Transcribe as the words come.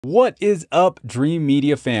What is up,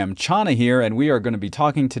 Dreamedia fam? Chana here, and we are going to be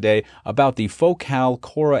talking today about the Focal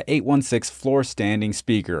Chora 816 floor standing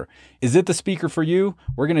speaker. Is it the speaker for you?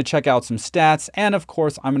 We're going to check out some stats, and of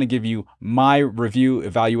course, I'm going to give you my review,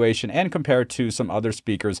 evaluation, and compare it to some other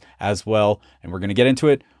speakers as well. And we're going to get into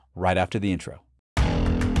it right after the intro.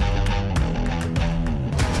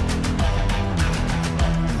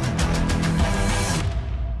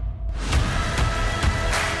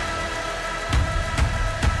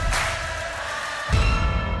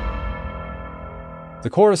 The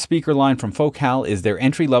Chora speaker line from Focal is their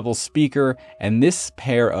entry-level speaker, and this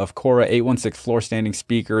pair of Chora 816 floor standing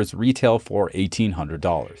speakers retail for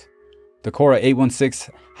 $1,800. The Chora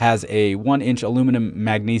 816 has a 1-inch aluminum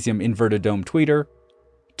magnesium inverted dome tweeter,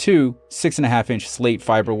 two 6.5-inch slate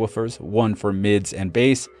fiber woofers, one for mids and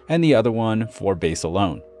bass, and the other one for bass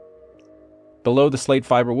alone. Below the slate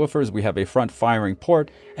fiber woofers, we have a front firing port,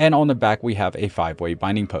 and on the back we have a 5-way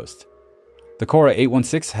binding post. The Chora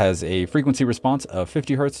 816 has a frequency response of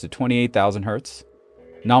 50 Hz to 28,000 Hz,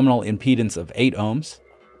 nominal impedance of 8 ohms,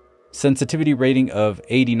 sensitivity rating of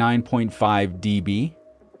 89.5 dB,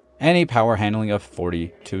 and a power handling of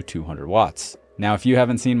 40 to 200 watts. Now, if you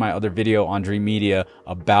haven't seen my other video on Dreamedia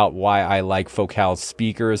about why I like Focal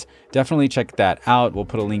speakers, definitely check that out. We'll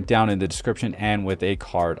put a link down in the description and with a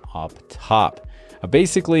card up top.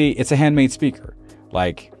 Basically, it's a handmade speaker.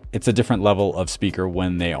 It's a different level of speaker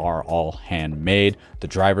when they are all handmade. The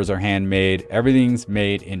drivers are handmade. Everything's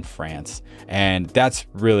made in France. And that's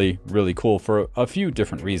really, really cool for a few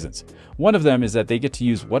different reasons. One of them is that they get to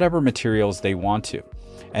use whatever materials they want to.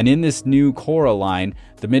 And in this new Chora line,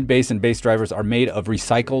 the mid-bass and bass drivers are made of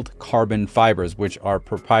recycled carbon fibers, which are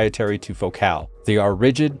proprietary to Focal. They are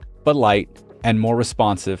rigid but light and more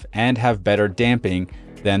responsive and have better damping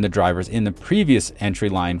than the drivers in the previous entry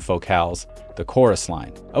line Focals, the Chorus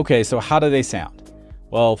line. Okay, so how do they sound?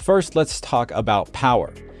 Well, first let's talk about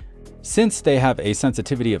power. Since they have a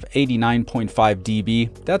sensitivity of 89.5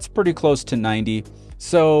 dB, that's pretty close to 90.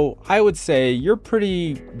 So I would say you're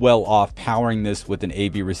pretty well off powering this with an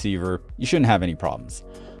AB receiver. You shouldn't have any problems.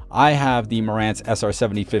 I have the Marantz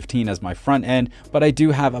SR7015 as my front end, but I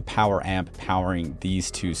do have a power amp powering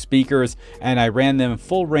these two speakers, and I ran them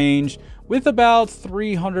full range with about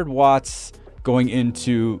 300 watts going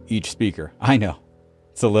into each speaker. I know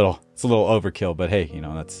it's a little overkill, but hey,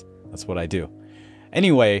 that's what I do.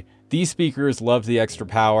 Anyway, these speakers love the extra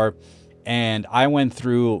power, and I went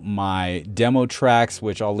through my demo tracks,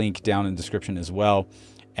 which I'll link down in the description as well.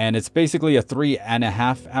 And it's basically a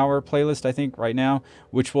 3.5-hour playlist, I think, right now,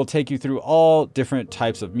 which will take you through all different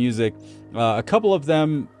types of music. A couple of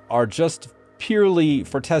them are just purely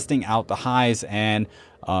for testing out the highs, and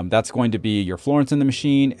that's going to be your Florence and the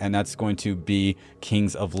Machine, and that's going to be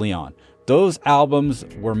Kings of Leon. Those albums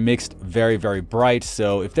were mixed very, very bright,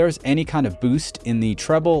 so if there's any kind of boost in the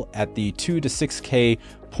treble at the 2 to 6K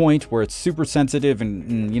point where it's super sensitive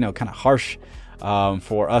and kind of harsh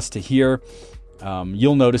for us to hear,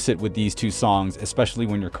 you'll notice it with these two songs, especially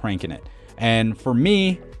when you're cranking it. And for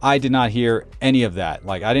me, I did not hear any of that.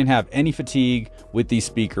 I didn't have any fatigue with these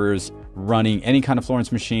speakers running any kind of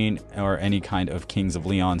Florence Machine or any kind of Kings of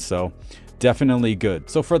Leon. So definitely good.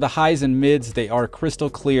 So for the highs and mids, they are crystal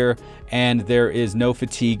clear and there is no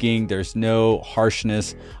fatiguing. There's no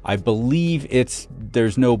harshness. I believe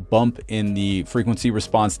there's no bump in the frequency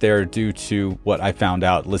response there due to what I found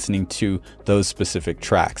out listening to those specific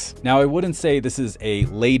tracks. Now, I wouldn't say this is a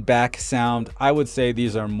laid back sound. I would say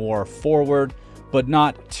these are more forward, but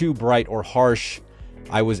not too bright or harsh.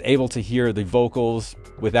 I was able to hear the vocals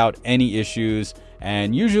without any issues.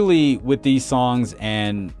 And usually with these songs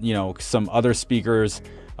and, some other speakers,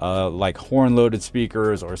 like horn-loaded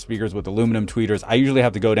speakers or speakers with aluminum tweeters, I usually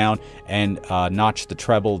have to go down and notch the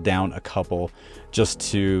treble down a couple just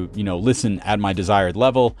to, listen at my desired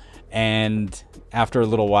level. And after a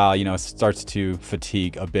little while, it starts to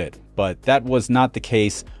fatigue a bit. But that was not the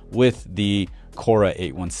case with the Chora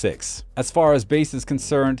 816. As far as bass is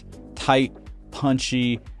concerned, tight,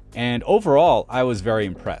 punchy, and overall, I was very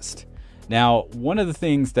impressed. Now, one of the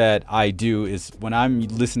things that I do is when I'm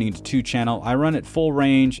listening to 2-channel, I run it full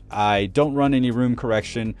range. I don't run any room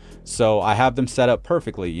correction, so I have them set up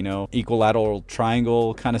perfectly, equilateral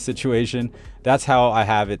triangle kind of situation. That's how I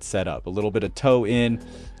have it set up. A little bit of toe in,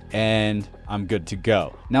 and I'm good to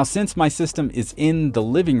go. Now, since my system is in the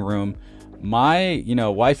living room, my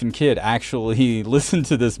wife and kid actually listen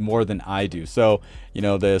to this more than I do. So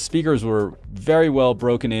the speakers were very well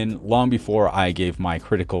broken in long before I gave my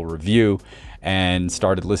critical review and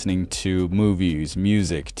started listening to movies,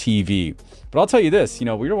 music, TV. But I'll tell you this, we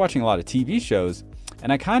were watching a lot of TV shows,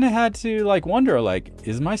 And I kind of had to like wonder, like,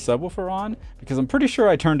 is my subwoofer on? Because I'm pretty sure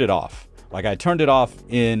I turned it off. Like, I turned it off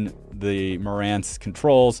in the Marantz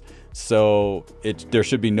controls, so there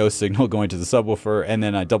should be no signal going to the subwoofer. And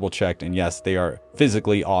then I double checked, and yes, they are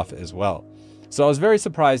physically off as well. So I was very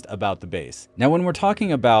surprised about the bass. Now, when we're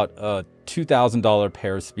talking about a $2,000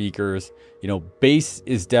 pair of speakers, you know, bass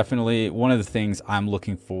is definitely one of the things I'm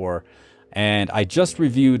looking for. And I just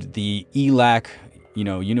reviewed the ELAC, you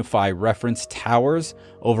know, Unify reference towers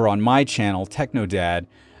over on my channel, TechnoDad.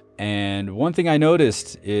 And one thing I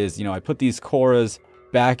noticed is, you know, I put these Choras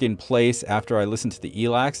back in place after I listened to the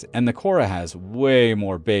ELACs, and the Chora has way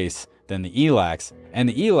more bass than the ELACs, and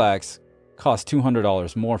the ELACs cost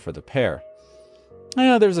 $200 more for the pair.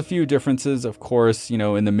 Yeah, there's a few differences, of course. You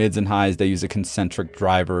know, in the mids and highs, they use a concentric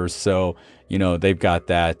driver, so, you know, they've got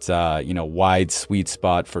that, you know, wide sweet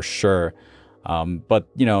spot for sure. But,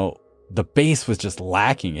 you know, the bass was just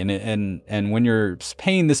lacking, and when you're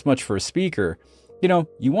paying this much for a speaker, you know,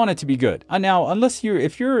 you want it to be good. Now,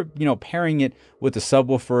 if you're, you know, pairing it with a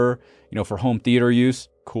subwoofer, you know, for home theater use,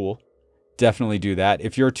 cool. Definitely do that.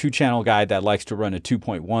 If you're a 2-channel guy that likes to run a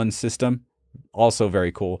 2.1 system, also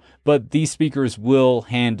very cool. But these speakers will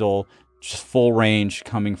handle just full range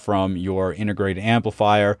coming from your integrated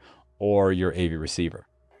amplifier or your AV receiver.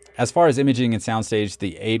 As far as imaging and soundstage,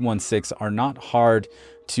 the 816 are not hard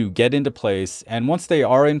to get into place, and once they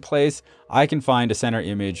are in place, I can find a center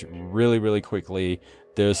image really quickly.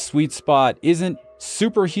 The sweet spot isn't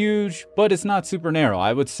super huge, but it's not super narrow.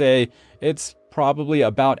 I would say it's probably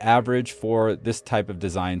about average for this type of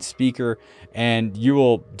design speaker, and you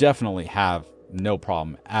will definitely have no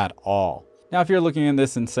problem at all. Now, if you're looking at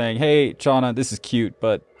this and saying, hey, Chana, this is cute,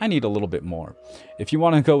 but I need a little bit more. If you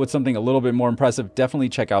want to go with something a little bit more impressive, definitely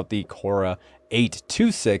check out the Chora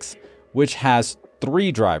 826, which has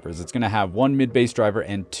 3 drivers. It's going to have 1 mid-bass driver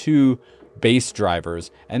and 2 bass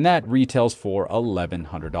drivers, and that retails for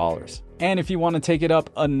 $1,100. And if you want to take it up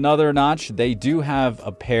another notch, they do have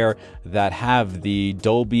a pair that have the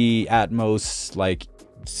Dolby Atmos, like,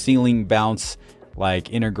 ceiling bounce,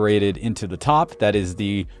 like, integrated into the top. That is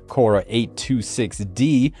the Chora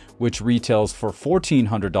 826D, which retails for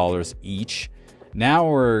 $1,400 each. Now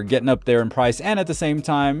we're getting up there in price, and at the same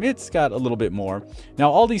time, it's got a little bit more.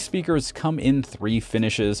 Now, all these speakers come in 3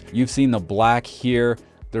 finishes. You've seen the black here.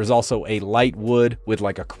 There's also a light wood with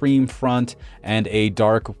like a cream front, and a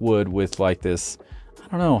dark wood with like this,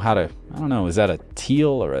 I don't know, is that a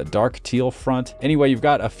teal or a dark teal front? Anyway, you've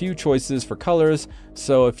got a few choices for colors.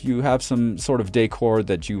 So if you have some sort of decor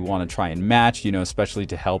that you want to try and match, you know, especially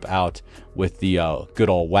to help out with the good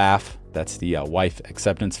old WAF, that's the wife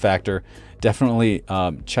acceptance factor, definitely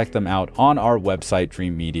check them out on our website,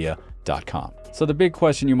 dreamedia.com. So the big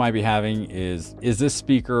question you might be having is this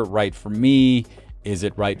speaker right for me? Is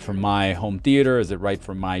it right for my home theater? Is it right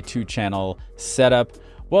for my 2-channel setup?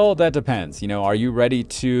 Well, that depends. You know, are you ready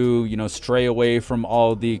to, you know, stray away from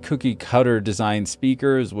all the cookie cutter design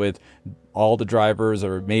speakers with all the drivers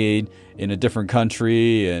are made in a different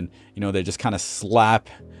country, and, you know, they just kind of slap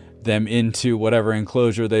them into whatever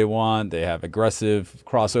enclosure they want? They have aggressive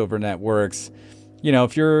crossover networks. You know,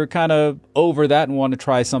 if you're kind of over that and want to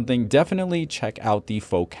try something, definitely check out the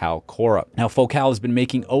Focal Chora. Now, Focal has been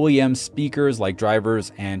making OEM speakers like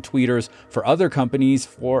drivers and tweeters for other companies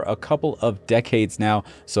for a couple of decades now,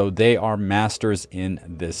 so they are masters in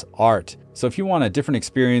this art. So if you want a different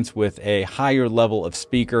experience with a higher level of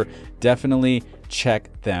speaker, definitely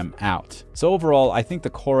check them out. So overall, I think the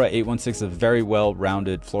Chora 816 is a very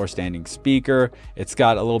well-rounded floor standing speaker. It's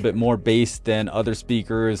got a little bit more bass than other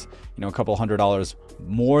speakers, you know, a couple $100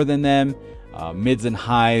 more than them. Mids and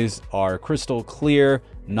highs are crystal clear,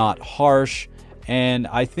 not harsh. And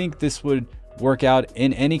I think this would work out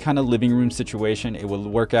in any kind of living room situation. It will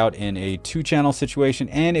work out in a 2-channel situation,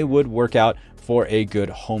 and it would work out for a good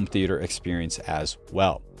home theater experience as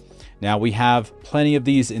well. Now, we have plenty of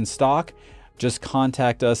these in stock. Just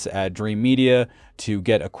contact us at Dreamedia to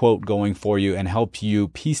get a quote going for you and help you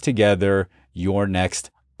piece together your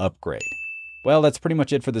next upgrade. Well, that's pretty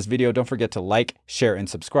much it for this video. Don't forget to like, share, and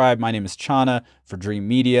subscribe. My name is Chana for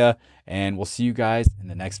Dreamedia, and we'll see you guys in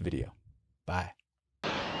the next video. Bye.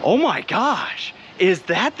 Oh my gosh, is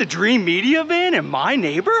that the Dreamedia van in my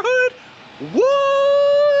neighborhood?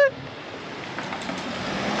 What?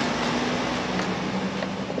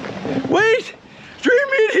 Wait,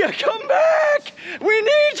 Dreamedia, come back! We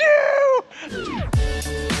need you!